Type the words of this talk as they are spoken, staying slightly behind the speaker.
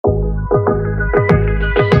It's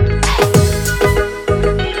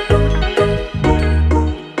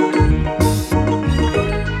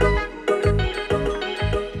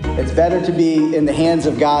better to be in the hands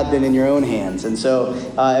of God than in your own hands. And so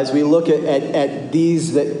as we look at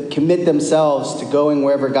these that commit themselves to going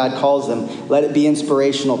wherever God calls them, let it be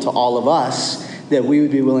inspirational to all of us that we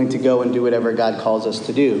would be willing to go and do whatever God calls us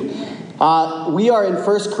to do. We are in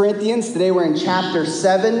 1 Corinthians. Today we're in chapter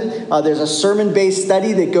 7. There's a sermon-based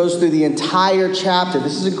study that goes through the entire chapter.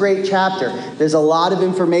 This is a great chapter. There's a lot of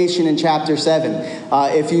information in chapter 7.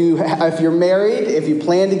 If you're married, if you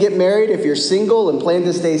plan to get married, if you're single and plan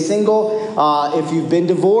to stay single, if you've been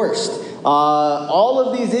divorced, all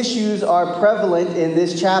of these issues are prevalent in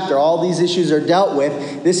this chapter. All these issues are dealt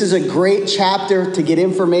with. This is a great chapter to get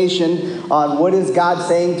information on what is God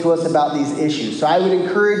saying to us about these issues. So I would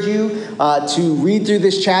encourage you to read through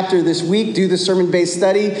this chapter this week, do the sermon-based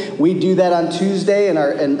study. We do that on Tuesday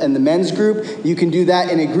in the men's group. You can do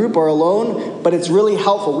that in a group or alone, but it's really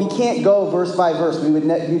helpful. We can't go verse by verse.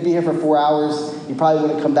 We'd be here for 4 hours. You probably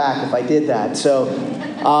wouldn't come back if I did that. So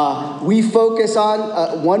we focus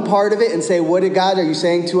on one part of it and say, what God are you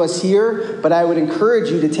saying to us here? But I would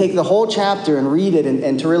encourage you to take the whole chapter and read it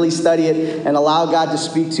and to really study it and allow God to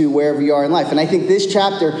speak to you wherever you are in life. And I think this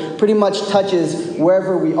chapter pretty much touches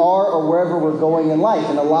wherever we are or wherever we're going in life.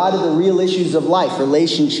 And a lot of the real issues of life,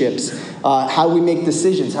 relationships, how we make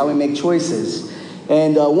decisions, how we make choices.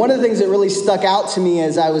 And one of the things that really stuck out to me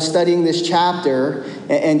as I was studying this chapter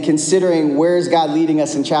and considering where is God leading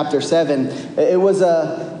us in chapter 7, it was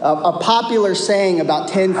a popular saying about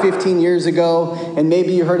 10, 15 years ago, and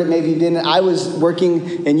maybe you heard it, maybe you didn't. I was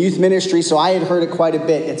working in youth ministry, so I had heard it quite a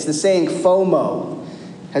bit. It's the saying FOMO.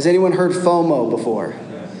 Has anyone heard FOMO before?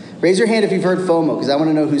 Raise your hand if you've heard FOMO, because I want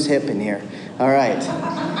to know who's hip in here. All right.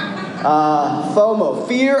 FOMO,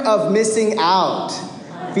 fear of missing out.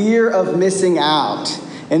 Fear of missing out.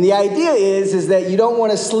 And the idea is that you don't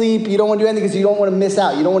want to sleep, you don't want to do anything because you don't want to miss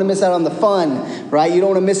out. You don't want to miss out on the fun, right? You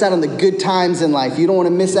don't want to miss out on the good times in life. You don't want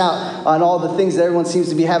to miss out on all the things that everyone seems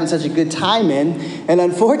to be having such a good time in. And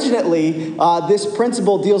unfortunately, this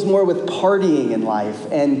principle deals more with partying in life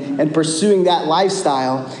and pursuing that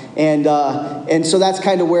lifestyle. And so that's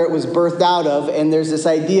kind of where it was birthed out of. And there's this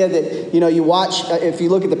idea that, you watch, if you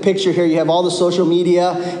look at the picture here, you have all the social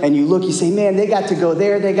media and you look, you say, man, they got to go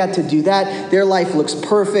there. They got to do that. Their life looks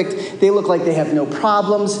perfect. They look like they have no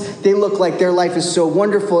problems. They look like their life is so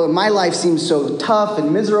wonderful. And my life seems so tough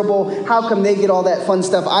and miserable. How come they get all that fun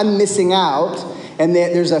stuff? I'm missing out. And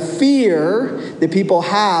there's a fear that people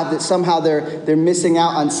have that somehow they're missing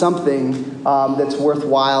out on something that's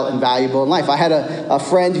worthwhile and valuable in life. I had a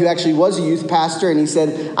friend who actually was a youth pastor, and he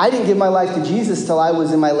said, I didn't give my life to Jesus till I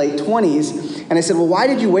was in my late 20s. And I said, well, why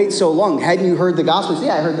did you wait so long? Hadn't you heard the gospel? He said,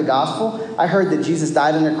 yeah, I heard the gospel. I heard that Jesus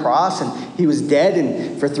died on the cross, and he was dead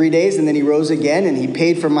and for 3 days, and then he rose again, and he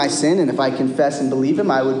paid for my sin, and if I confess and believe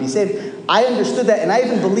him, I would be saved. I understood that, and I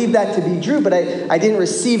even believed that to be true, but I didn't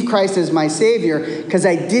receive Christ as my Savior because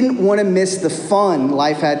I didn't want to miss the fun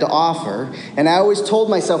life had to offer. And I always told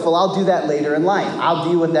myself, well, I'll do that later in life. I'll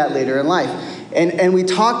deal with that later in life. And we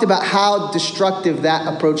talked about how destructive that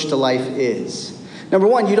approach to life is. Number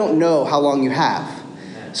one, you don't know how long you have.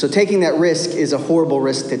 So taking that risk is a horrible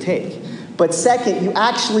risk to take. But second, you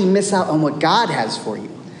actually miss out on what God has for you.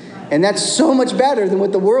 And that's so much better than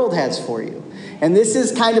what the world has for you. And this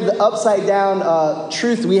is kind of the upside down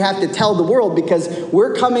truth we have to tell the world, because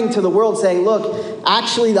we're coming to the world saying, look,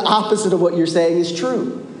 actually the opposite of what you're saying is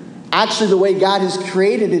true. Actually, the way God has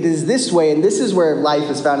created it is this way, and this is where life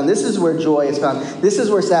is found, and this is where joy is found, this is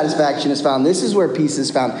where satisfaction is found, this is where peace is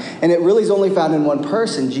found. And it really is only found in one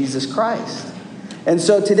person, Jesus Christ. And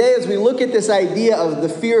so today, as we look at this idea of the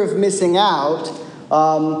fear of missing out,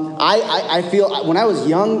 I feel when I was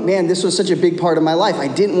young, man, this was such a big part of my life. I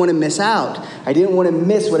didn't want to miss out. I didn't want to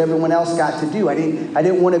miss what everyone else got to do. I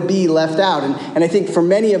didn't want to be left out. And I think for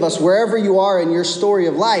many of us, wherever you are in your story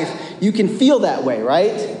of life, you can feel that way,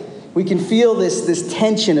 right? We can feel this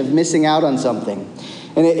tension of missing out on something.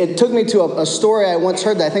 And it took me to a story I once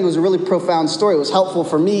heard that I think was a really profound story. It was helpful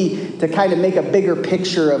for me to kind of make a bigger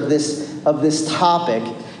picture of this topic.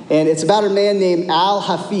 And it's about a man named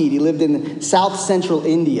Al-Hafid. He lived in South Central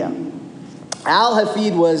India.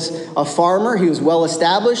 Al-Hafid was a farmer. He was well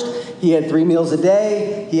established. He had 3 meals a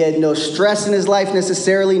day. He had no stress in his life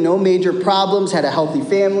necessarily, no major problems, had a healthy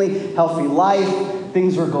family, healthy life.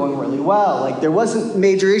 Things were going really well. Like, there wasn't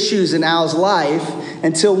major issues in Al's life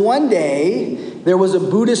until one day there was a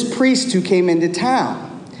Buddhist priest who came into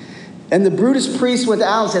town. And the Buddhist priest went to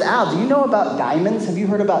Al and said, Al, do you know about diamonds? Have you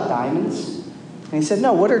heard about diamonds? And he said,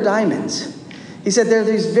 no, what are diamonds? He said, there are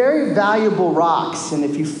these very valuable rocks, and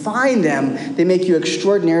if you find them, they make you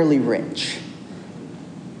extraordinarily rich.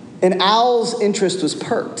 And Al's interest was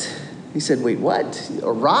perked. He said, wait, what?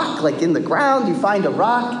 A rock, like in the ground? You find a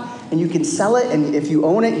rock, and you can sell it, and if you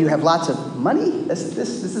own it, you have lots of money? This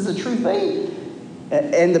is a true thing?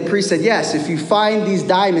 And the priest said, yes, if you find these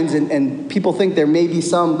diamonds, and people think there may be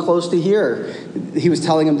some close to here. He was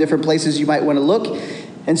telling them different places you might want to look.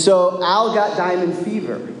 And so Al got diamond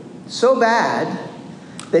fever. So bad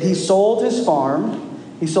that he sold his farm,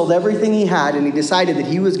 he sold everything he had, and he decided that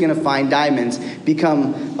he was going to find diamonds,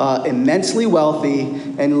 become immensely wealthy,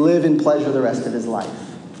 and live in pleasure the rest of his life.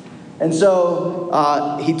 And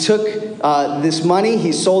so he took this money,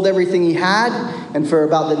 he sold everything he had, and for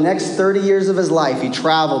about the next 30 years of his life, he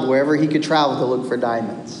traveled wherever he could travel to look for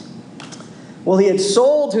diamonds. Well, he had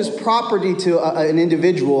sold his property to an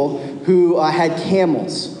individual who had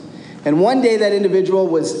camels. And one day that individual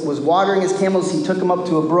was watering his camels. He took them up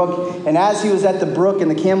to a brook. And as he was at the brook and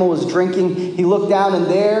the camel was drinking, he looked down and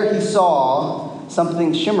there he saw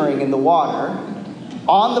something shimmering in the water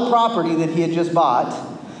on the property that he had just bought.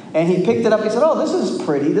 And he picked it up. He said, oh, this is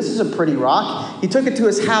pretty. This is a pretty rock. He took it to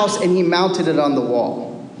his house and he mounted it on the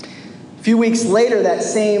wall. A few weeks later, that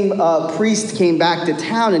same priest came back to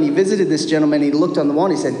town and he visited this gentleman. He looked on the wall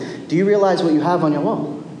and he said, do you realize what you have on your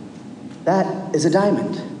wall? That is a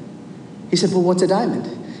diamond. He said, well, what's a diamond?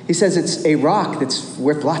 He says, it's a rock that's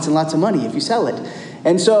worth lots and lots of money if you sell it.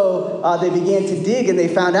 And so they began to dig, and they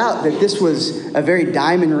found out that this was a very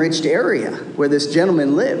diamond-rich area where this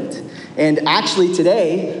gentleman lived. And actually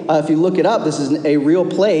today, if you look it up, this is a real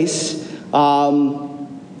place.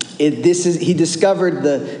 He discovered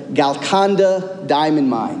the Golconda diamond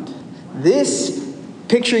mine. This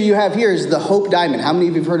picture you have here is the Hope Diamond. How many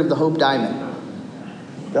of you have heard of the Hope Diamond?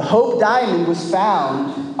 The Hope Diamond was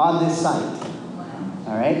found on this site.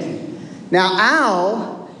 All right? Now,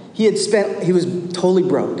 Al, he was totally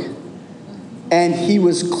broke. And he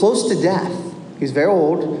was close to death. He was very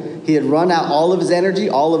old. He had run out all of his energy,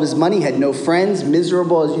 all of his money, had no friends,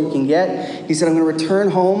 miserable as you can get. He said, I'm going to return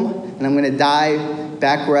home, and I'm going to die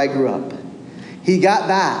back where I grew up. He got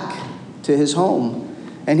back to his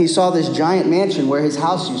home, and he saw this giant mansion where his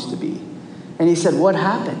house used to be. And he said, what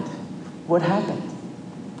happened? What happened?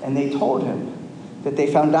 And they told him that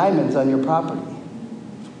they found diamonds on your property.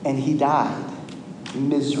 And he died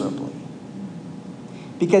miserably.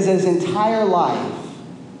 Because his entire life,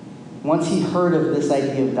 once he heard of this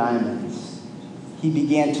idea of diamonds, he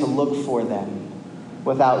began to look for them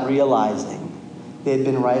without realizing they had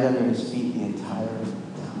been right under his feet the entire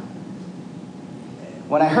time.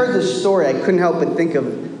 When I heard this story, I couldn't help but think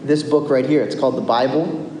of this book right here. It's called the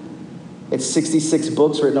Bible. It's 66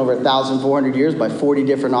 books written over 1,400 years by 40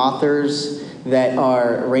 different authors that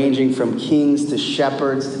are ranging from kings to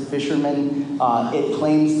shepherds to fishermen. It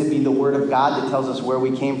claims to be the Word of God that tells us where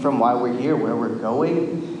we came from, why we're here, where we're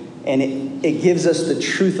going. And it gives us the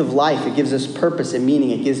truth of life. It gives us purpose and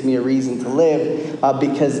meaning. It gives me a reason to live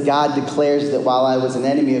because God declares that while I was an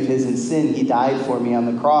enemy of his in sin, he died for me on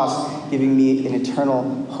the cross, giving me an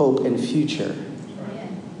eternal hope and future.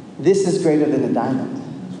 This is greater than a diamond.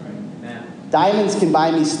 Diamonds can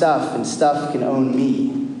buy me stuff, and stuff can own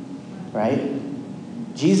me, right?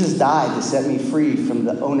 Jesus died to set me free from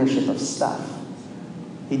the ownership of stuff.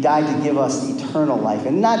 He died to give us eternal life,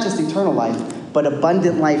 and not just eternal life, but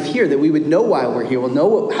abundant life here, that we would know why we're here. We'll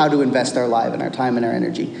know how to invest our life and our time and our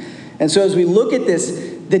energy. And so as we look at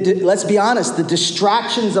this, let's be honest, the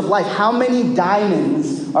distractions of life, how many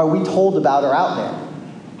diamonds are we told about are out there?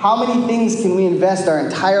 How many things can we invest our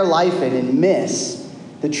entire life in and miss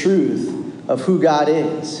the truth of who God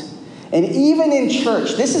is? And even in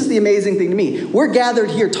church, this is the amazing thing to me. We're gathered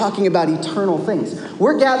here talking about eternal things.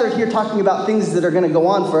 We're gathered here talking about things that are going to go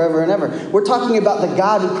on forever and ever. We're talking about the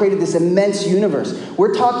God who created this immense universe.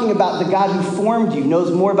 We're talking about the God who formed you,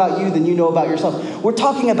 knows more about you than you know about yourself. We're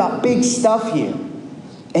talking about big stuff here.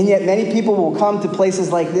 And yet many people will come to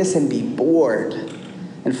places like this and be bored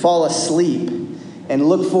and fall asleep and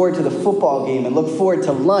look forward to the football game and look forward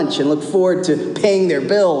to lunch and look forward to paying their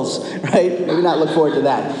bills, right? Maybe not look forward to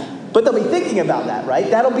that. But they'll be thinking about that, right?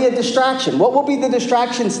 That'll be a distraction. What will be the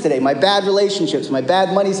distractions today? My bad relationships, my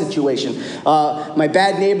bad money situation, my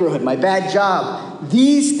bad neighborhood, my bad job.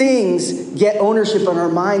 These things get ownership on our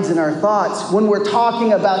minds and our thoughts when we're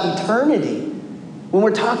talking about eternity. When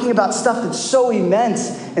we're talking about stuff that's so immense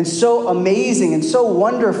and so amazing and so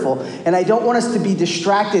wonderful. And I don't want us to be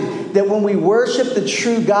distracted that when we worship the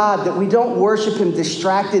true God, that we don't worship him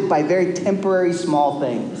distracted by very temporary small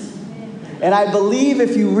things. And I believe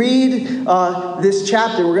if you read this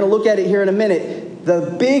chapter, we're going to look at it here in a minute,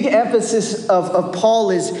 the big emphasis of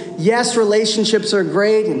Paul is, yes, relationships are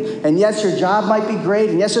great, and yes, your job might be great,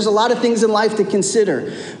 and yes, there's a lot of things in life to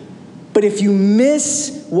consider. But if you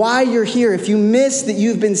miss why you're here, if you miss that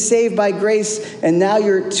you've been saved by grace and now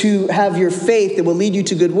you're to have your faith that will lead you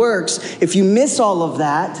to good works, if you miss all of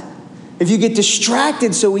that, if you get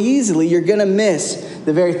distracted so easily, you're going to miss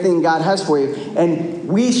the very thing God has for you. And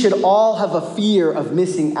we should all have a fear of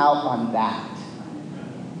missing out on that.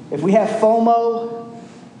 If we have FOMO,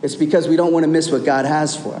 it's because we don't want to miss what God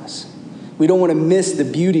has for us. We don't want to miss the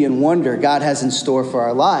beauty and wonder God has in store for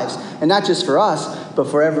our lives. And not just for us, but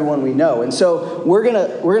for everyone we know. And so we're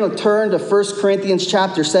gonna turn to 1 Corinthians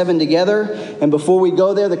chapter 7 together. And before we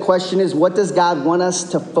go there, the question is, what does God want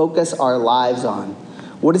us to focus our lives on?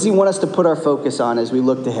 What does he want us to put our focus on as we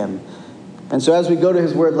look to him? And so as we go to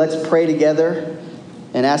his word, let's pray together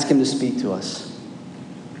and ask him to speak to us.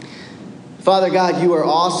 Father God, you are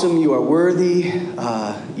awesome. You are worthy.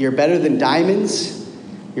 You're better than diamonds.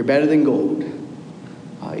 You're better than gold.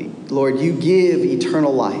 Lord, you give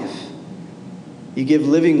eternal life. You give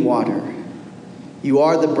living water. You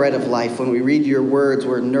are the bread of life. When we read your words,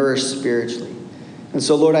 we're nourished spiritually. And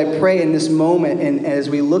so, Lord, I pray in this moment, and as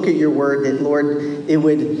we look at your word, that, Lord, it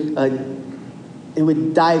would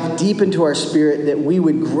dive deep into our spirit, that we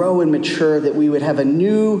would grow and mature, that we would have a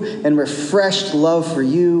new and refreshed love for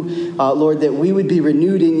you, Lord, that we would be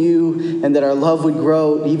renewed in you, and that our love would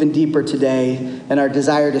grow even deeper today, and our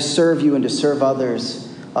desire to serve you and to serve others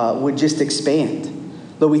would just expand.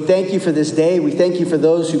 Lord, we thank you for this day. We thank you for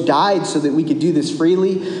those who died so that we could do this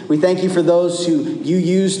freely. We thank you for those who you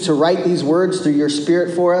used to write these words through your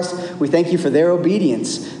Spirit for us. We thank you for their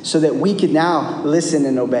obedience so that we could now listen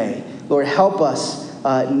and obey. Lord, help us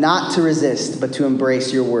not to resist, but to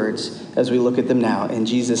embrace your words as we look at them now. In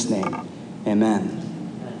Jesus' name, amen.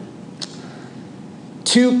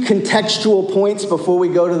 Two contextual points before we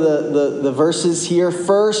go to the verses here.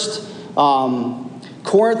 First,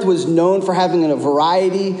 Corinth was known for having a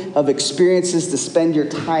variety of experiences to spend your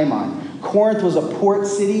time on. Corinth was a port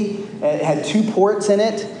city. It had 2 ports in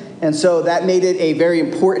it. And so that made it a very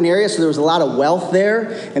important area. So there was a lot of wealth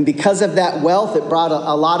there. And because of that wealth, it brought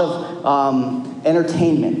a lot of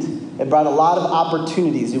entertainment. It brought a lot of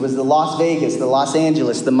opportunities. It was the Las Vegas, the Los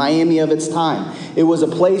Angeles, the Miami of its time. It was a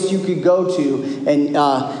place you could go to, and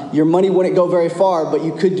your money wouldn't go very far, but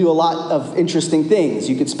you could do a lot of interesting things.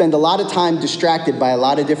 You could spend a lot of time distracted by a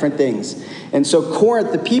lot of different things. And so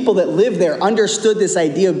Corinth, the people that lived there, understood this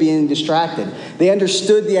idea of being distracted. They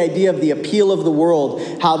understood the idea of the appeal of the world,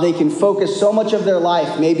 how they can focus so much of their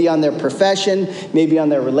life, maybe on their profession, maybe on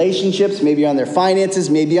their relationships, maybe on their finances,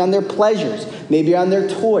 maybe on their pleasures, maybe on their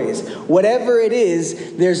toys. Whatever it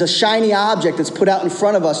is, there's a shiny object that's put out in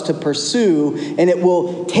front of us to pursue, and it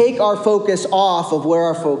will take our focus off of where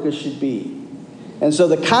our focus should be. And so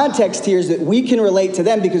the context here is that we can relate to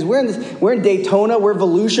them because we're in Daytona, we're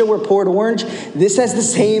Volusia, we're Port Orange. This has the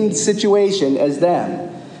same situation as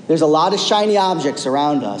them. There's a lot of shiny objects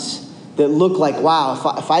around us that look like, wow,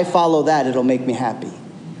 if I follow that, it'll make me happy,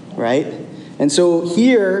 right? And so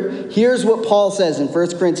here's what Paul says in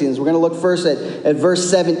 1 Corinthians. We're going to look first at verse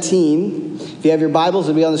 17. If you have your Bibles,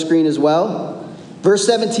 it'll be on the screen as well. Verse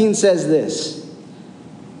 17 says this: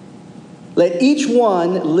 let each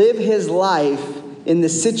one live his life in the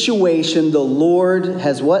situation the Lord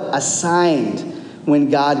has what? Assigned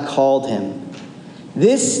when God called him.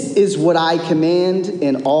 This is what I command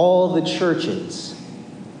in all the churches.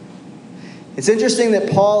 It's interesting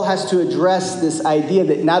that Paul has to address this idea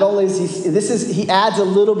that not only is he adds a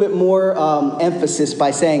little bit more emphasis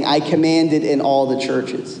by saying, I commanded in all the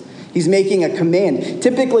churches. He's making a command.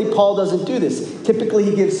 Typically, Paul doesn't do this. Typically,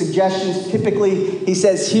 he gives suggestions. Typically, he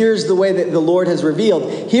says, here's the way that the Lord has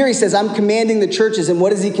revealed. Here he says, I'm commanding the churches. And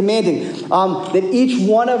what is he commanding? That each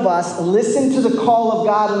one of us listen to the call of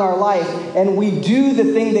God in our life, and we do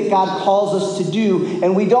the thing that God calls us to do.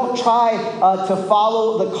 And we don't try to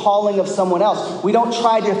follow the calling of someone else. We don't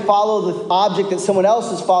try to follow the object that someone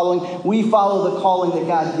else is following. We follow the calling that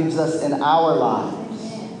God gives us in our lives.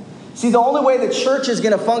 See, the only way the church is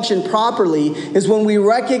going to function properly is when we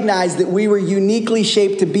recognize that we were uniquely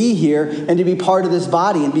shaped to be here and to be part of this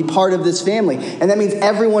body and be part of this family. And that means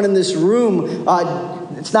everyone in this room,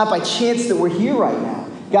 it's not by chance that we're here right now.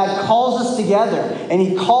 God calls us together, and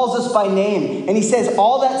he calls us by name. And he says,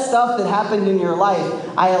 all that stuff that happened in your life,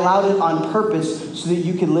 I allowed it on purpose so that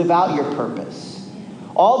you can live out your purpose.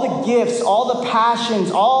 All the gifts, all the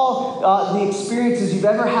passions, all the experiences you've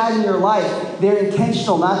ever had in your life, they're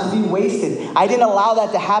intentional, not to be wasted. I didn't allow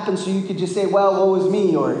that to happen so you could just say, well, woe is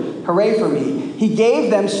me, or hooray for me. He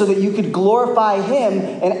gave them so that you could glorify him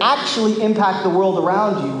and actually impact the world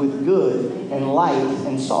around you with good and light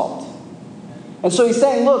and salt. And so he's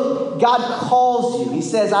saying, look, God calls you. He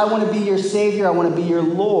says, I want to be your Savior. I want to be your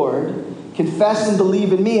Lord. Confess and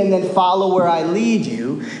believe in me, and then follow where I lead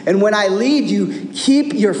you. And when I lead you,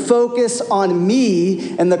 keep your focus on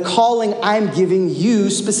me and the calling I'm giving you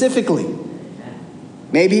specifically.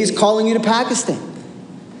 Maybe he's calling you to Pakistan.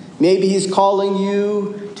 Maybe he's calling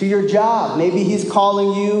you to your job. Maybe he's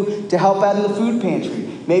calling you to help out in the food pantry.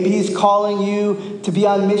 Maybe he's calling you to be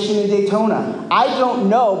on mission in Daytona. I don't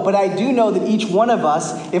know, but I do know that each one of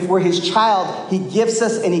us, if we're his child, he gifts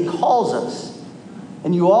us and he calls us.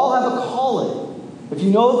 And you all have a calling. If you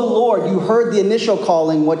know the Lord, you heard the initial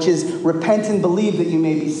calling, which is repent and believe that you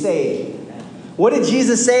may be saved. What did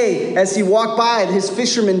Jesus say as he walked by his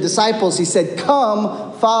fishermen disciples? He said,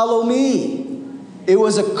 come, follow me. It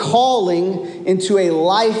was a calling into a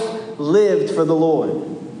life lived for the Lord.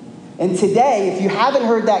 And today, if you haven't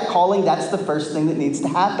heard that calling, that's the first thing that needs to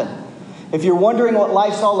happen. If you're wondering what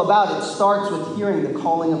life's all about, it starts with hearing the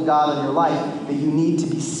calling of God in your life, that you need to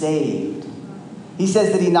be saved. He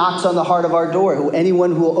says that he knocks on the heart of our door.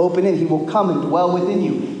 Anyone who will open it, he will come and dwell within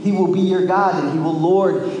you. He will be your God, and he will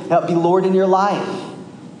be Lord in your life.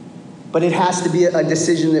 But it has to be a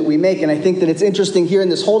decision that we make. And I think that it's interesting here in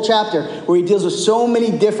this whole chapter where he deals with so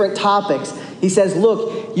many different topics. He says,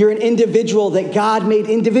 look, you're an individual that God made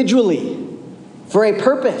individually for a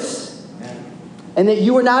purpose. And that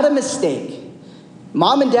you are not a mistake.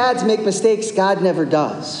 Mom and dads make mistakes. God never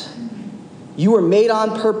does. You were made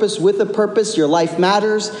on purpose with a purpose. Your life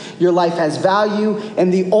matters. Your life has value.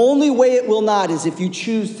 And the only way it will not is if you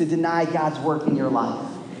choose to deny God's work in your life.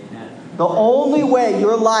 The only way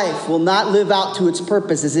your life will not live out to its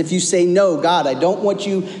purpose is if you say, no, God, I don't want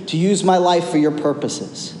you to use my life for your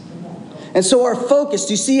purposes. And so our focus,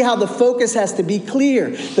 do you see how the focus has to be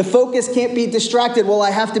clear? The focus can't be distracted. Well,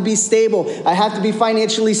 I have to be stable. I have to be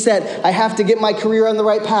financially set. I have to get my career on the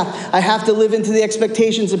right path. I have to live into the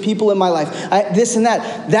expectations of people in my life. This and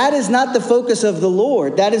that. That is not the focus of the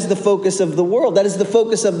Lord. That is the focus of the world. That is the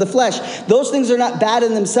focus of the flesh. Those things are not bad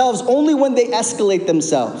in themselves, only when they escalate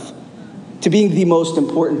themselves to being the most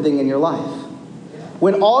important thing in your life.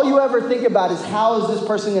 When all you ever think about is how is this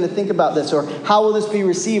person going to think about this, or how will this be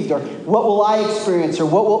received, or what will I experience, or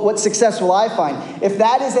what success will I find? If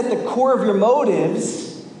that is at the core of your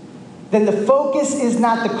motives, then the focus is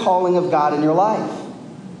not the calling of God in your life.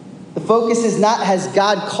 The focus is not, has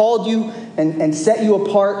God called you and set you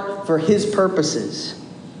apart for his purposes?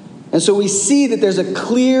 And so we see that there's a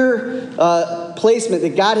clear placement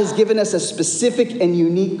that God has given us a specific and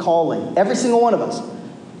unique calling. Every single one of us.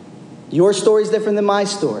 Your story is different than my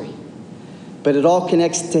story. But it all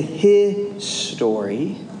connects to his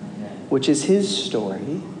story, which is his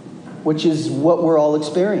story, which is what we're all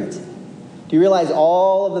experiencing. Do you realize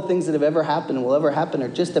all of the things that have ever happened and will ever happen are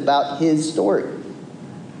just about his story?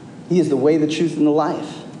 He is the way, the truth, and the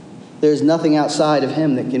life. There's nothing outside of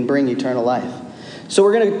him that can bring eternal life. So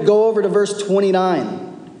we're going to go over to verse 29,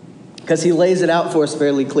 because he lays it out for us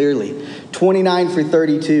fairly clearly. 29 through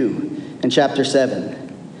 32 in chapter 7.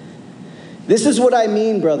 This is what I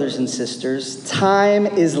mean, brothers and sisters. Time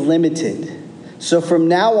is limited. So from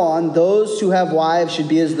now on, those who have wives should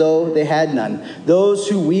be as though they had none. Those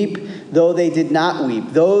who weep, though they did not weep.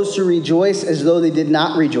 Those who rejoice as though they did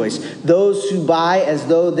not rejoice. Those who buy as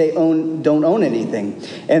though they don't own anything.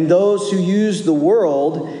 And those who use the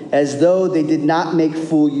world as though they did not make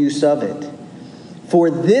full use of it. For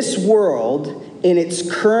this world, in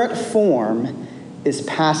its current form, is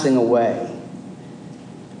passing away.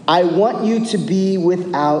 I want you to be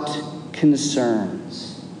without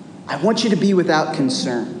concerns. I want you to be without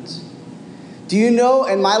concerns. Do you know,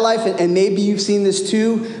 in my life, and maybe you've seen this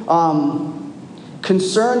too,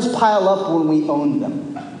 concerns pile up when we own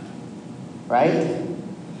them, right?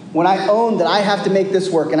 When I own that I have to make this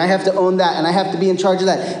work, and I have to own that, and I have to be in charge of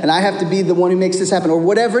that, and I have to be the one who makes this happen, or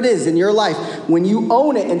whatever it is in your life, when you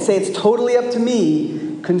own it and say it's totally up to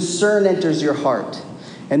me, concern enters your heart.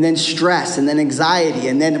 And then stress, and then anxiety,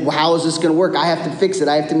 and then how is this going to work? I have to fix it.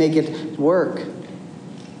 I have to make it work.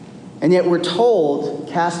 And yet we're told,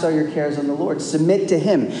 cast all your cares on the Lord. Submit to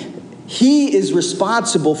him. He is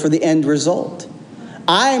responsible for the end result.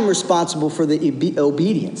 I am responsible for the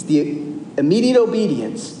obedience, the immediate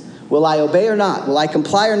obedience. Will I obey or not? Will I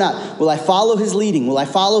comply or not? Will I follow his leading? Will I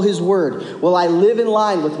follow his word? Will I live in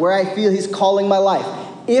line with where I feel he's calling my life?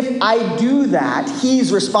 If I do that,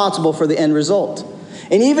 he's responsible for the end result.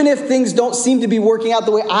 And even if things don't seem to be working out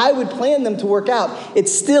the way I would plan them to work out,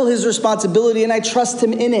 it's still his responsibility, and I trust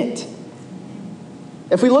him in it.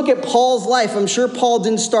 If we look at Paul's life, I'm sure Paul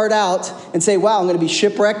didn't start out and say, wow, I'm going to be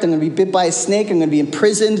shipwrecked, I'm going to be bit by a snake, I'm going to be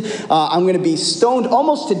imprisoned, I'm going to be stoned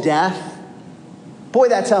almost to death. Boy,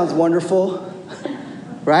 that sounds wonderful,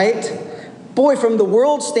 right? Boy, from the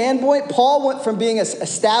world standpoint, Paul went from being an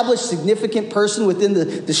established, significant person within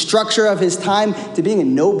the structure of his time to being a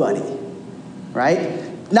nobody,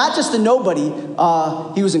 right? Not just a nobody,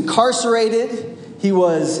 he was incarcerated, he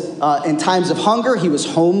was in times of hunger, he was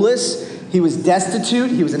homeless, he was destitute,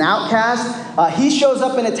 he was an outcast. He shows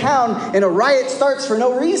up in a town and a riot starts for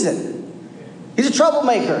no reason. He's a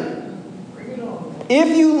troublemaker.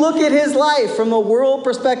 If you look at his life from a world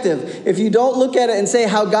perspective, if you don't look at it and say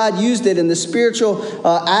how God used it in the spiritual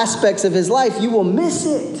aspects of his life, you will miss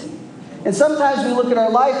it. And sometimes we look at our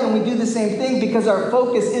life and we do the same thing because our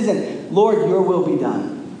focus isn't, Lord, your will be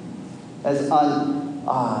done, as on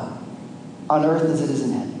earth as it is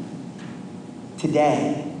in heaven.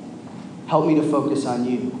 Today, help me to focus on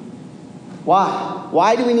you. Why?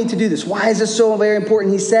 Why do we need to do this? Why is this so very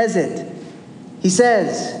important? He says it. He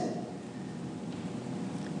says,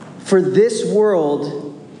 for this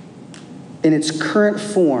world in its current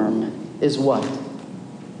form is what?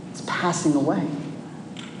 It's passing away.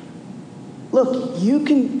 Look, you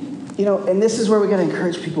can, and this is where we got to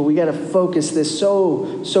encourage people. We got to focus this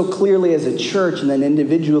so clearly as a church and then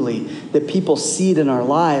individually that people see it in our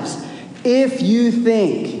lives. If you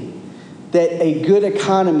think that a good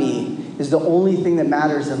economy is the only thing that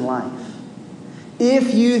matters in life,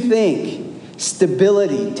 if you think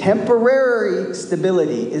stability, temporary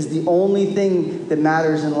stability, is the only thing that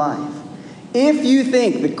matters in life, if you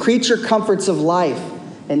think the creature comforts of life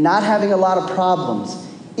and not having a lot of problems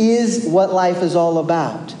is what life is all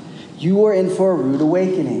about, you are in for a rude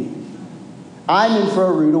awakening. I'm in for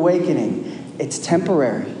a rude awakening. It's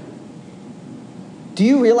temporary. Do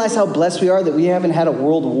you realize how blessed we are that we haven't had a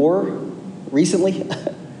world war recently?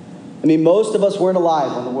 I mean, most of us weren't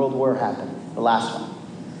alive when the World War happened, the last one.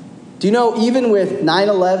 Do you know, even with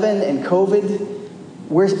 9/11 and COVID,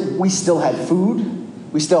 we still had food,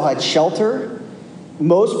 we still had shelter,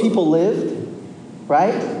 most people lived,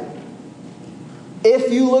 right?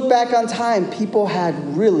 If you look back on time, people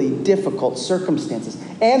had really difficult circumstances.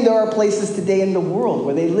 And there are places today in the world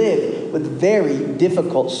where they live with very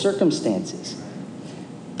difficult circumstances.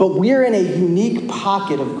 But we're in a unique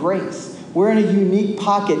pocket of grace. We're in a unique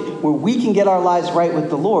pocket where we can get our lives right with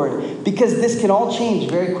the Lord, because this can all change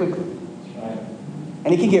very quickly.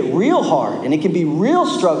 And it can get real hard, and it can be real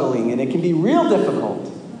struggling, and it can be real difficult.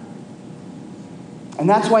 And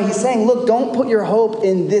that's why he's saying, look, don't put your hope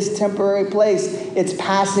in this temporary place. It's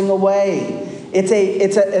passing away. It's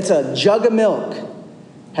a jug of milk,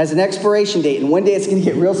 has an expiration date, and one day it's going to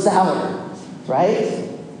get real sour, right?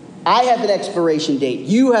 I have an expiration date.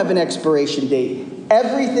 You have an expiration date.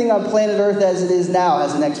 Everything on planet Earth as it is now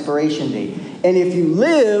has an expiration date. And if you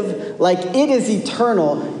live like it is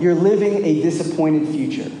eternal, you're living a disappointed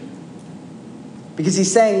future. Because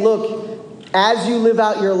he's saying, look, as you live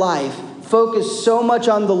out your life, focus so much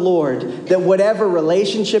on the Lord that whatever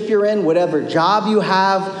relationship you're in, whatever job you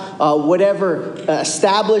have, whatever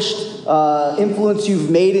established influence you've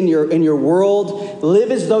made in your world,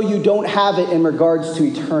 live as though you don't have it in regards to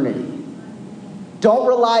eternity. Don't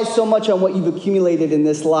rely so much on what you've accumulated in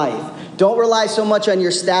this life. Don't rely so much on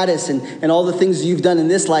your status and all the things you've done in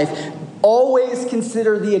this life. Always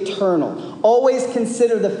consider the eternal. Always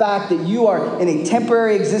consider the fact that you are in a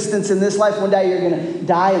temporary existence in this life. One day you're going to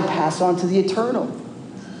die and pass on to the eternal.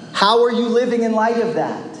 How are you living in light of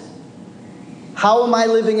that? How am I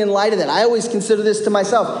living in light of that? I always consider this to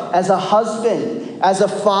myself as a husband, as a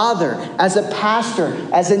father, as a pastor,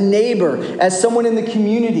 as a neighbor, as someone in the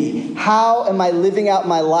community. How am I living out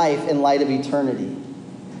my life in light of eternity?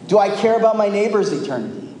 Do I care about my neighbor's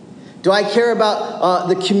eternity? Do I care about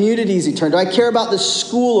the community's eternity? Do I care about the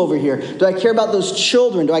school over here? Do I care about those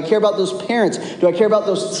children? Do I care about those parents? Do I care about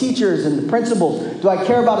those teachers and the principals? Do I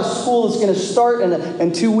care about a school that's going to start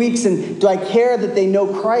in 2 weeks? And do I care that they know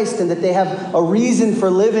Christ and that they have a reason for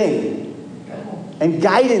living and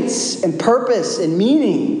guidance and purpose and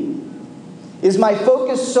meaning? Is my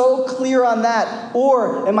focus so clear on that?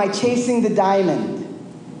 Or am I chasing the diamond?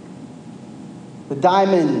 The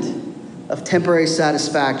diamond of temporary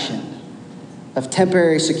satisfaction, of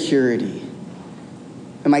temporary security?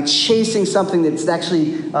 Am I chasing something that's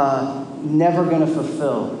actually never going to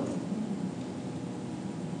fulfill?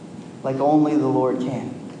 Like only the Lord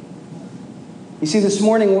can. You see, this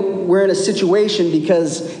morning we're in a situation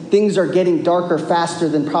because things are getting darker faster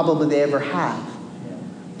than probably they ever have.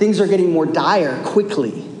 things are getting more dire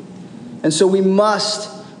quickly. And so we must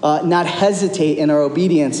not hesitate in our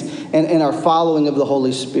obedience and in our following of the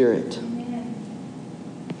Holy Spirit.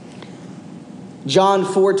 John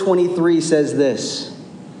 4:23 says this,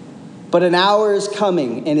 "But an hour is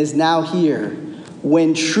coming and is now here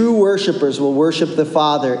when true worshipers will worship the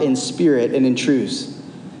Father in spirit and in truth.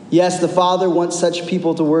 Yes, the Father wants such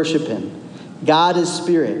people to worship him. God is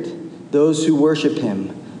spirit. Those who worship him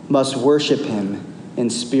must worship him in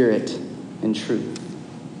spirit and truth."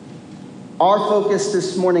 Our focus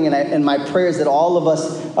this morning, and my prayer is that all of us,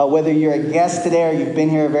 whether you're a guest today or you've been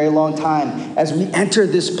here a very long time, as we enter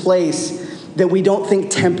this place, that we don't think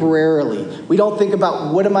temporarily. We don't think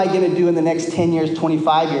about what am I going to do in the next 10 years,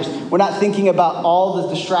 25 years. We're not thinking about all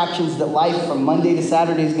the distractions that life from Monday to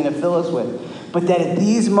Saturday is going to fill us with. But that at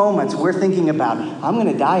these moments, we're thinking about, I'm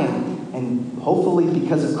going to die, and hopefully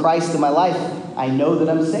because of Christ in my life, I know that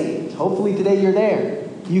I'm saved. Hopefully today you're there.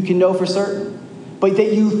 You can know for certain. But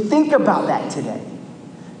that you think about that today,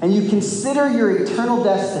 and you consider your eternal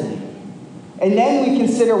destiny. And then we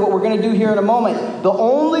consider what we're going to do here in a moment. The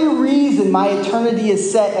only reason my eternity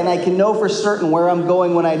is set and I can know for certain where I'm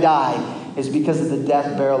going when I die is because of the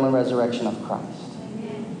death, burial, and resurrection of Christ.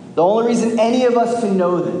 Amen. The only reason any of us can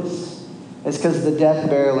know this is because of the death,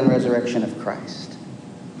 burial, and resurrection of Christ.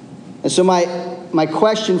 And so my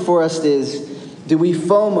question for us is, do we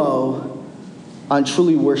FOMO on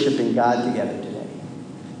truly worshiping God together today?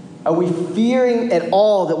 Are we fearing at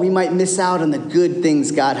all that we might miss out on the good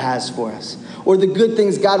things God has for us? Or the good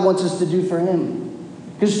things God wants us to do for him?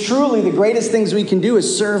 Because truly, the greatest things we can do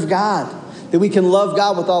is serve God. That we can love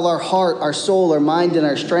God with all our heart, our soul, our mind, and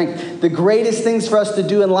our strength. The greatest things for us to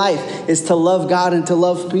do in life is to love God and to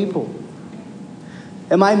love people.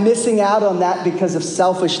 Am I missing out on that because of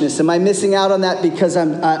selfishness? Am I missing out on that because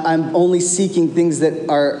I'm only seeking things that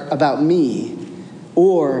are about me?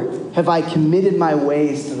 Or have I committed my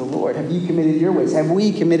ways to the Lord? Have you committed your ways? Have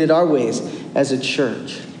we committed our ways as a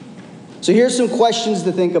church? So here's some questions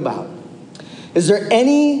to think about. Is there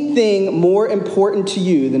anything more important to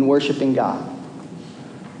you than worshiping God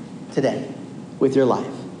today with your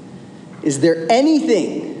life? Is there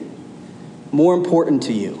anything more important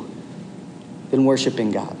to you than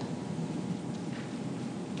worshiping God?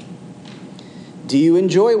 Do you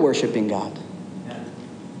enjoy worshiping God?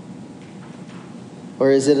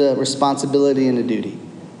 Or is it a responsibility and a duty?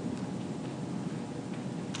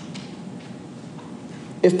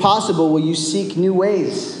 If possible, will you seek new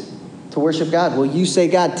ways to worship God? Will you say,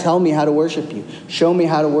 God, tell me how to worship you. Show me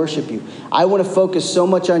how to worship you. I want to focus so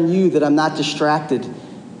much on you that I'm not distracted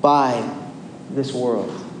by this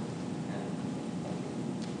world.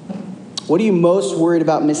 What are you most worried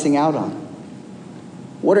about missing out on?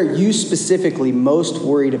 What are you specifically most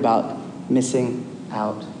worried about missing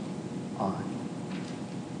out on?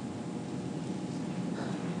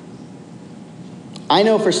 I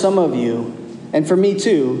know for some of you, and for me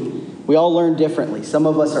too, we all learn differently. Some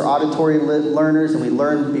of us are auditory learners and we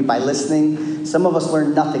learn by listening. Some of us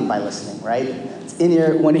learn nothing by listening, right? It's in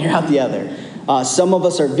ear, one ear out the other. Some of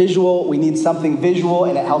us are visual. We need something visual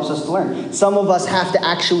and it helps us to learn. Some of us have to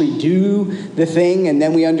actually do the thing and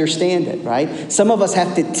then we understand it, right? Some of us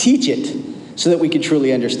have to teach it so that we can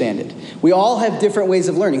truly understand it. We all have different ways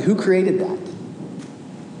of learning. Who created that?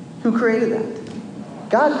 Who created that?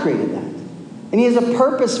 God created that. And he has a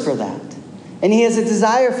purpose for that. And he has a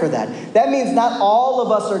desire for that. That means not all of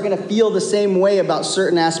us are going to feel the same way about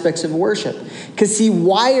certain aspects of worship. Because he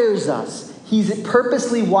wires us. He's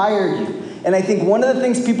purposely wired you. And I think one of the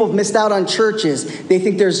things people have missed out on church is they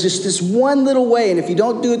think there's just this one little way. And if you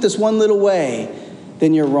don't do it this one little way,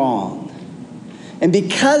 then you're wrong. And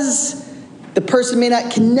because the person may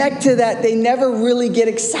not connect to that, they never really get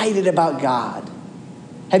excited about God.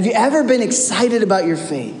 Have you ever been excited about your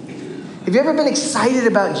faith? Have you ever been excited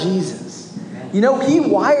about Jesus? You know, he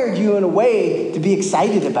wired you in a way to be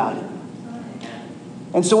excited about it.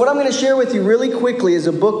 And so what I'm going to share with you really quickly is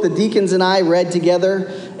a book the deacons and I read together.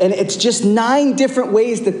 And it's just 9 different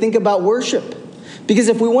ways to think about worship. Because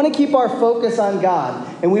if we want to keep our focus on God,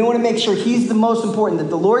 and we want to make sure he's the most important, that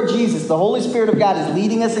the Lord Jesus, the Holy Spirit of God, is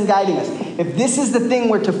leading us and guiding us. If this is the thing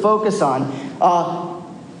we're to focus on,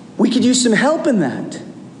 we could use some help in that.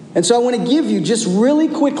 And so I want to give you just really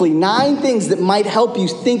quickly 9 things that might help you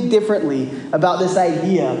think differently about this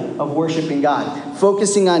idea of worshiping God,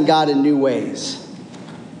 focusing on God in new ways.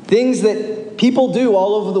 Things that people do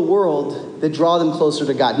all over the world that draw them closer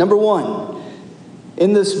to God. Number 1,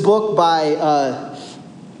 in this book by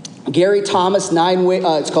Gary Thomas,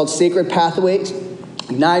 it's called Sacred Pathways,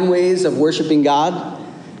 9 Ways of Worshiping God.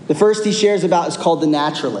 The first he shares about is called The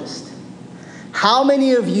Naturalist. How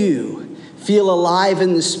many of you feel alive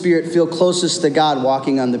in the Spirit, feel closest to God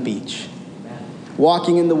walking on the beach,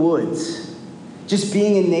 walking in the woods, just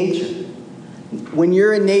being in nature. When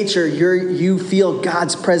you're in nature, you feel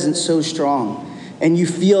God's presence so strong, and you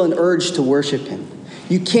feel an urge to worship him.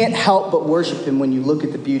 You can't help but worship him when you look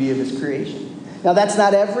at the beauty of his creation. Now, that's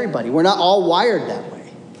not everybody. We're not all wired that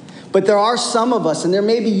way. But there are some of us, and there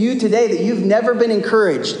may be you today, that you've never been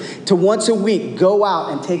encouraged to once a week go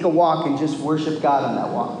out and take a walk and just worship God on that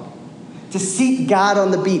walk. To seek God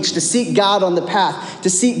on the beach, to seek God on the path, to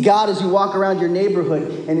seek God as you walk around your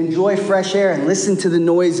neighborhood and enjoy fresh air and listen to the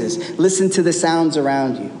noises, listen to the sounds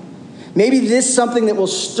around you. Maybe this is something that will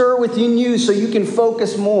stir within you so you can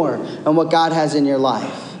focus more on what God has in your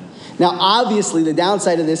life. Now, obviously, the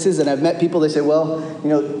downside of this is, and I've met people, they say, well,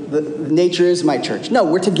 the nature is my church. No,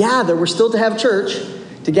 we're to gather. We're still to have church,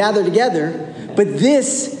 to gather together. But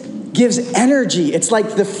this gives energy. It's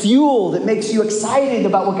like the fuel that makes you excited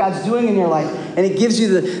about what God's doing in your life. And it gives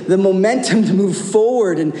you the momentum to move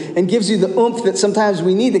forward and gives you the oomph that sometimes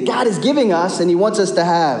we need, that God is giving us and he wants us to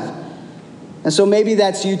have. And so maybe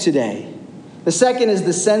that's you today. The second is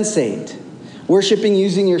the sensate, worshiping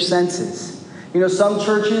using your senses. Some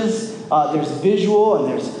churches, there's visual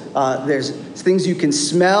and there's things you can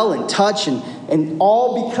smell and touch and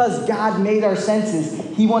all because God made our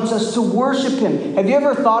senses. He wants us to worship him. Have you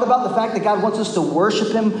ever thought about the fact that God wants us to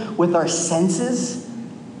worship him with our senses?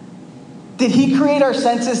 Did he create our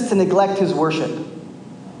senses to neglect his worship?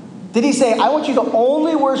 Did he say, I want you to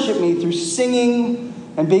only worship me through singing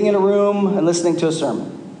and being in a room and listening to a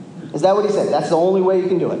sermon? Is that what he said? That's the only way you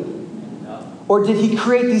can do it? Or did he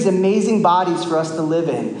create these amazing bodies for us to live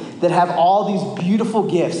in that have all these beautiful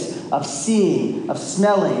gifts of seeing, of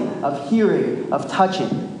smelling, of hearing, of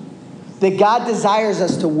touching? That God desires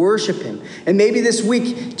us to worship him. And maybe this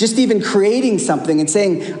week, just even creating something and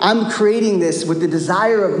saying, I'm creating this with the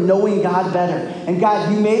desire of knowing God better. And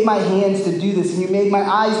God, you made my hands to do this, and you made my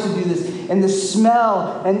eyes to do this, and the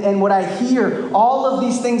smell and what I hear. All of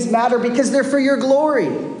these things matter because they're for your glory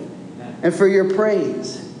and for your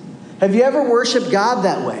praise. Have you ever worshiped God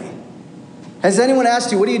that way? Has anyone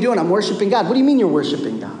asked you, what are you doing? I'm worshiping God. What do you mean you're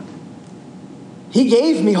worshiping God? He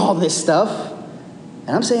gave me all this stuff,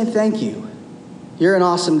 and I'm saying thank you. You're an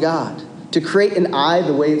awesome God. To create an eye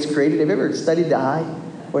the way it's created. Have you ever studied the eye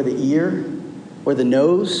or the ear or the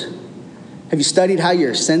nose? Have you studied how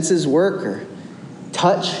your senses work or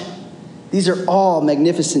touch? These are all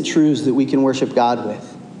magnificent truths that we can worship God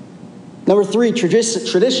with. Number 3,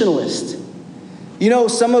 traditionalist.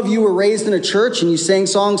 Some of you were raised in a church and you sang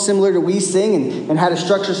songs similar to we sing and had a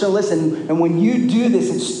structure. So listen, and when you do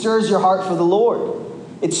this, it stirs your heart for the Lord.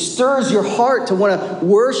 It stirs your heart to want to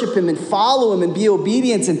worship him and follow him and be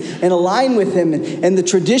obedient and align with him. And the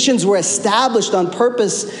traditions were established on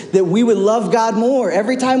purpose that we would love God more.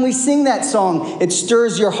 Every time we sing that song, it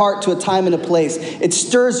stirs your heart to a time and a place. It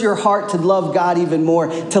stirs your heart to love God even more,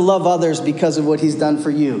 to love others because of what he's done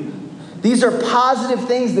for you. These are positive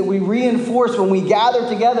things that we reinforce when we gather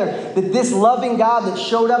together, that this loving God that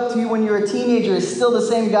showed up to you when you were a teenager is still the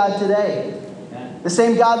same God today. The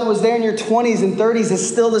same God that was there in your 20s and 30s is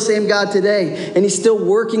still the same God today. And he's still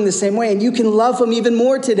working the same way. And you can love him even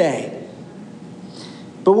more today.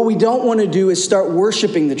 But what we don't want to do is start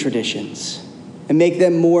worshiping the traditions and make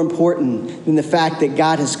them more important than the fact that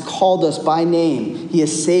God has called us by name. He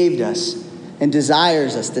has saved us and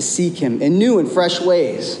desires us to seek him in new and fresh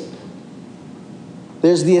ways.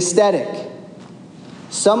 There's the aesthetic.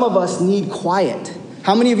 Some of us need quiet.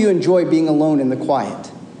 How many of you enjoy being alone in the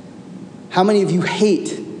quiet? How many of you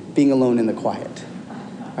hate being alone in the quiet?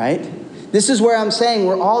 Right? This is where I'm saying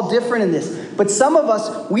we're all different in this. But some of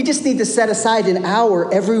us, we just need to set aside an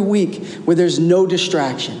hour every week where there's no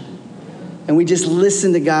distraction. And we just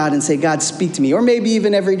listen to God and say, God, speak to me. Or maybe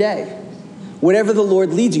even every day. Whatever the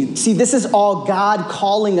Lord leads you. See, this is all God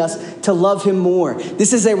calling us to love him more.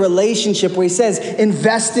 This is a relationship where he says,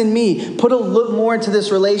 invest in me. Put a little more into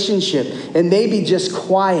this relationship. And maybe just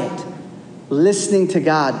quiet. Listening to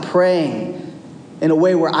God. Praying in a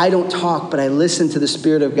way where I don't talk, but I listen to the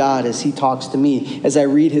Spirit of God as he talks to me. As I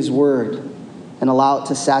read his word and allow it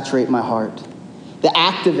to saturate my heart. The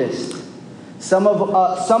activist.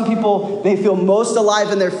 Some people, they feel most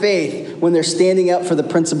alive in their faith when they're standing up for the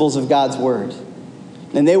principles of God's word.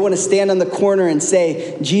 And they want to stand on the corner and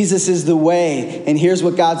say, Jesus is the way. And here's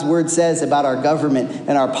what God's word says about our government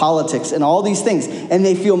and our politics and all these things. And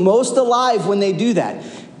they feel most alive when they do that.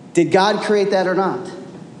 Did God create that or not?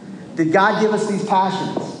 Did God give us these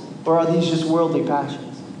passions? Or are these just worldly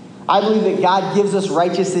passions? I believe that God gives us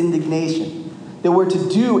righteous indignation that we're to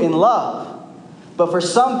do in love. But for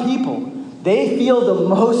some people, They feel the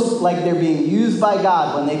most like they're being used by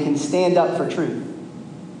God when they can stand up for truth.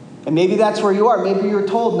 And maybe that's where you are. Maybe you're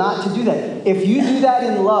told not to do that. If you do that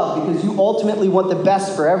in love because you ultimately want the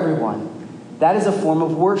best for everyone, that is a form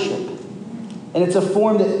of worship. And it's a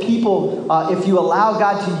form that people, if you allow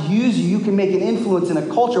God to use you, you can make an influence in a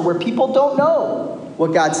culture where people don't know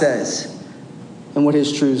what God says and what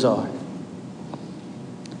his truths are.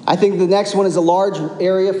 I think the next one is a large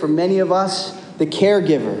area for many of us, the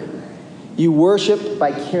caregiver. You worship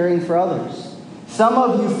by caring for others. Some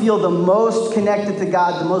of you feel the most connected to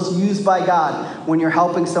God, the most used by God, when you're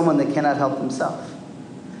helping someone that cannot help themselves.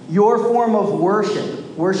 Your form of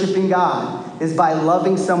worship, worshiping God, is by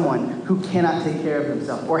loving someone who cannot take care of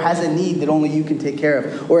themselves or has a need that only you can take care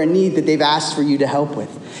of or a need that they've asked for you to help with.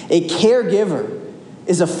 A caregiver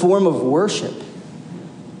is a form of worship.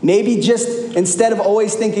 Maybe just instead of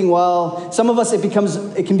always thinking, well, some of us it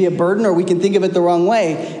can be a burden or we can think of it the wrong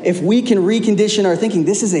way. If we can recondition our thinking,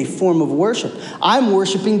 this is a form of worship. I'm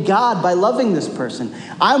worshiping God by loving this person.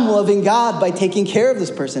 I'm loving God by taking care of this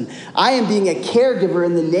person. I am being a caregiver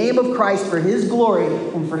in the name of Christ for his glory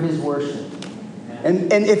and for his worship.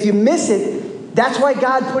 And if you miss it, that's why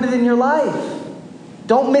God put it in your life.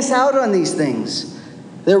 Don't miss out on these things.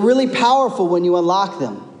 They're really powerful when you unlock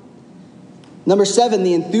them. Number 7,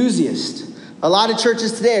 the enthusiast. A lot of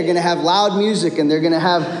churches today are going to have loud music and they're going to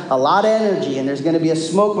have a lot of energy and there's going to be a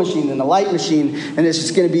smoke machine and a light machine and it's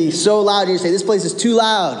just going to be so loud. And you say, this place is too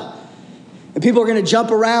loud. And people are going to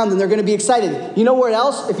jump around and they're going to be excited. You know where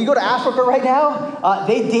else? If you go to Africa right now,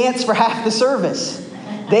 they dance for half the service.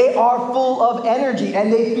 They are full of energy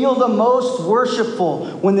and they feel the most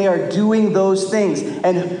worshipful when they are doing those things.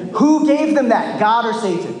 And who gave them that? God or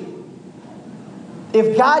Satan?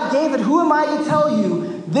 If God gave it, who am I to tell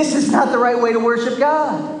you this is not the right way to worship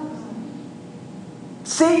God?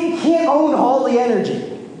 Satan can't own all the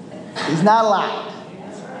energy. He's not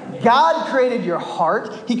allowed. God created your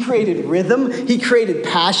heart. He created rhythm. He created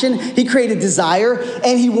passion. He created desire.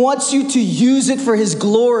 And he wants you to use it for his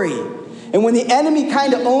glory. And when the enemy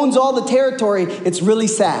kind of owns all the territory, it's really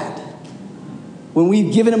sad. When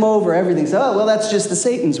we've given him over everything. So, oh, well, that's just the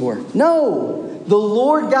Satan's work. No. The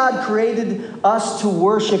Lord God created us to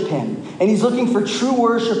worship him. And he's looking for true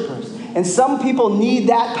worshipers. And some people need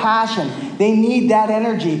that passion. They need that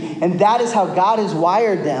energy. And that is how God has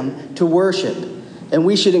wired them to worship. And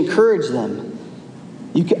we should encourage them.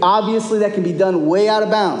 Obviously, that can be done way out of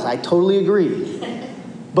bounds. I totally agree.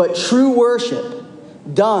 But true worship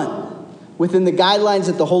done within the guidelines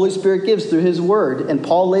that the Holy Spirit gives through his word, and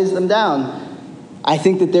Paul lays them down, I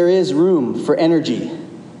think that there is room for energy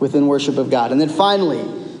within worship of God. And then finally,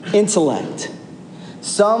 intellect.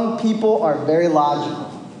 Some people are very logical.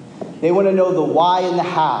 They want to know the why and the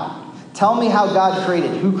how. Tell me how God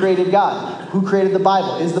created. Who created God? Who created the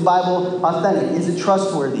Bible? Is the Bible authentic? Is it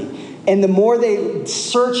trustworthy? And the more they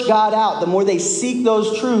search God out, the more they seek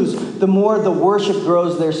those truths, the more the worship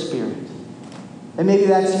grows their spirit. And maybe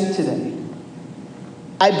that's you today.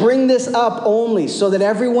 I bring this up only so that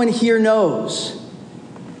everyone here knows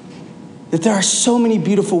that there are so many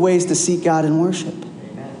beautiful ways to seek God and worship.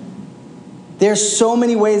 Amen. There are so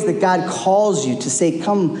many ways that God calls you to say,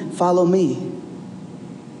 come, follow me.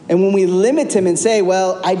 And when we limit him and say,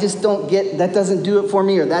 well, I just don't get, that doesn't do it for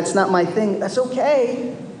me, or that's not my thing, that's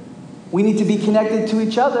okay. We need to be connected to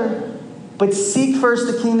each other. But seek first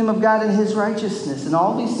the kingdom of God and his righteousness, and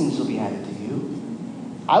all these things will be added to you.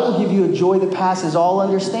 I will give you a joy that passes all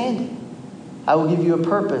understanding. I will give you a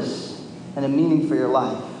purpose and a meaning for your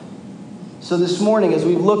life. So this morning, as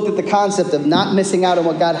we've looked at the concept of not missing out on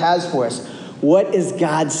what God has for us, what is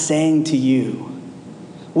God saying to you?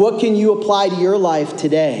 What can you apply to your life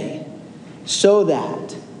today so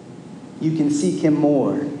that you can seek him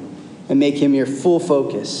more and make him your full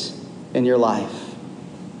focus in your life?